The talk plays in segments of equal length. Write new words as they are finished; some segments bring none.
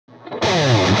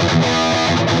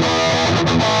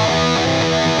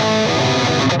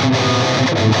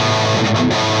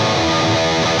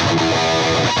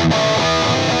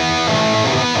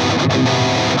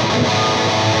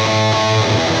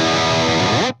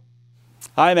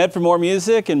Hi, I'm Ed from More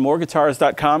Music and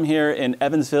MoreGuitars.com here in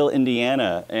Evansville,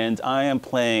 Indiana, and I am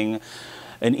playing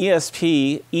an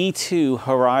ESP E2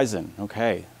 Horizon.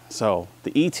 Okay, so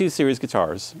the E2 series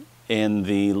guitars in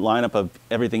the lineup of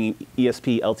everything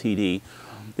ESP LTD.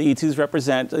 The E2s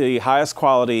represent the highest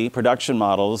quality production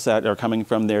models that are coming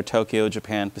from their Tokyo,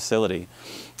 Japan facility.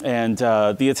 And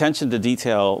the attention to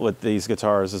detail with these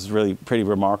guitars is really pretty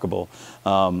remarkable.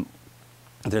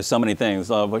 There's so many things.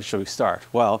 Where should we start?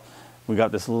 Well, we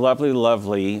got this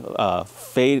lovely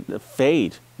fade.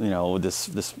 You know,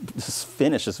 this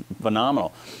finish is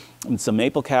phenomenal. It's a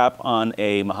maple cap on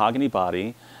a mahogany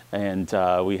body, and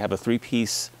we have a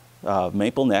three-piece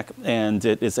maple neck, and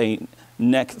it is a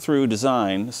neck-through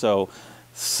design, so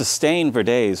sustain for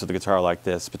days with a guitar like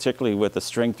this, particularly with the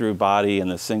string-through body and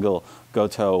the single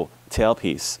Gotoh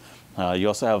tailpiece. You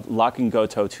also have locking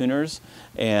Gotoh tuners,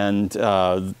 and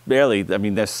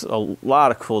there's a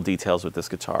lot of cool details with this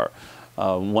guitar.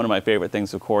 One of my favorite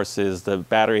things, of course, is the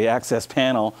battery access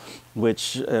panel,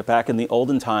 which back in the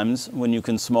olden times, when you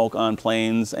can smoke on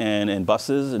planes and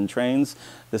buses and trains,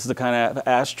 this is the kind of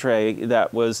ashtray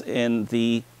that was in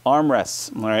the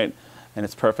armrests, right? And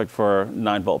it's perfect for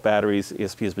 9-volt batteries.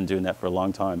 ESP has been doing that for a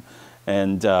long time.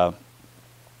 And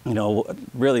you know,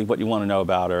 really what you want to know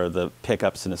about are the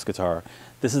pickups in this guitar.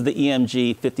 This is the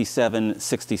EMG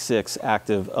 5766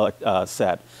 active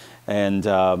set. And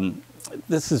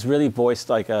this is really voiced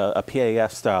like a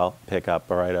PAF style pickup,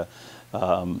 all right?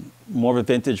 More of a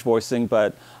vintage voicing,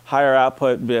 but higher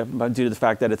output due to the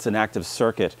fact that it's an active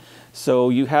circuit. So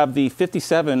you have the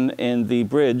 57 in the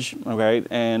bridge, all right?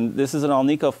 And this is an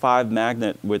Alnico 5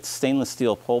 magnet with stainless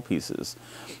steel pole pieces.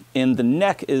 In the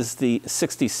neck is the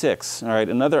 66, all right?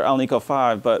 Another Alnico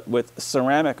 5, but with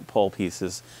ceramic pole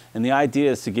pieces. And the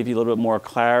idea is to give you a little bit more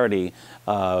clarity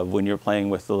when you're playing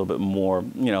with a little bit more,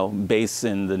 you know, bass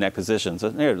in the neck position.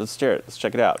 So here, let's hear it. Let's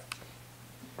check it out.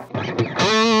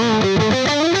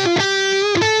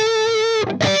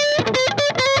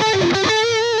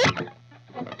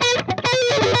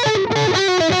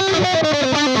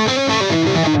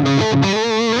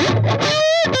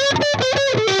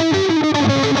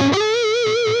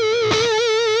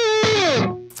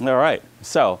 All right,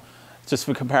 so just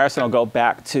for comparison, I'll go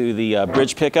back to the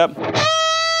bridge pickup.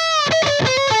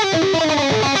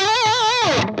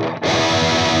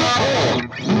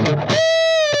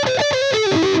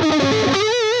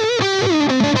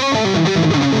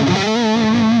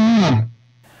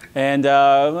 And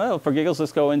well, for giggles,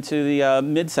 let's go into the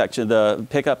mid section, the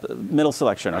pickup middle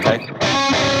selection, okay?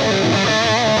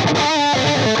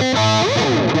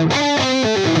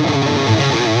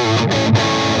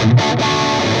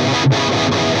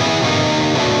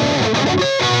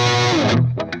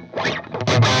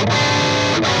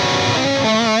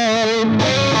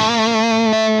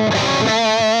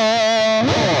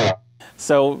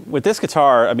 So with this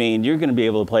guitar, I mean, you're going to be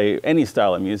able to play any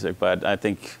style of music, but I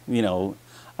think, you know,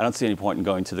 I don't see any point in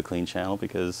going to the clean channel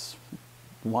because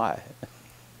why?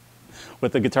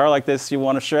 With a guitar like this, you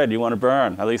want to shred, you want to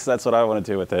burn. At least that's what I want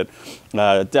to do with it.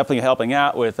 Definitely helping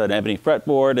out with an ebony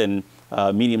fretboard and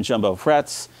medium jumbo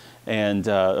frets and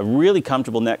a really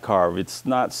comfortable neck carve. It's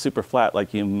not super flat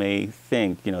like you may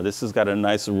think. You know, this has got a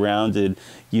nice rounded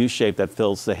U shape that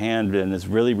fills the hand and is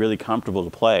really comfortable to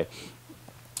play.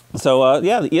 So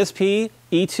yeah, the ESP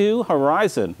E2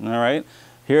 Horizon, all right?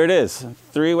 Here it is,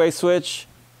 three-way switch,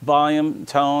 volume,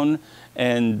 tone,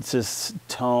 and just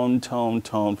tone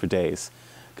for days.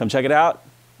 Come check it out.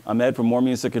 I'm Ed from More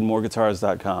Music and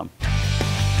MoreGuitars.com.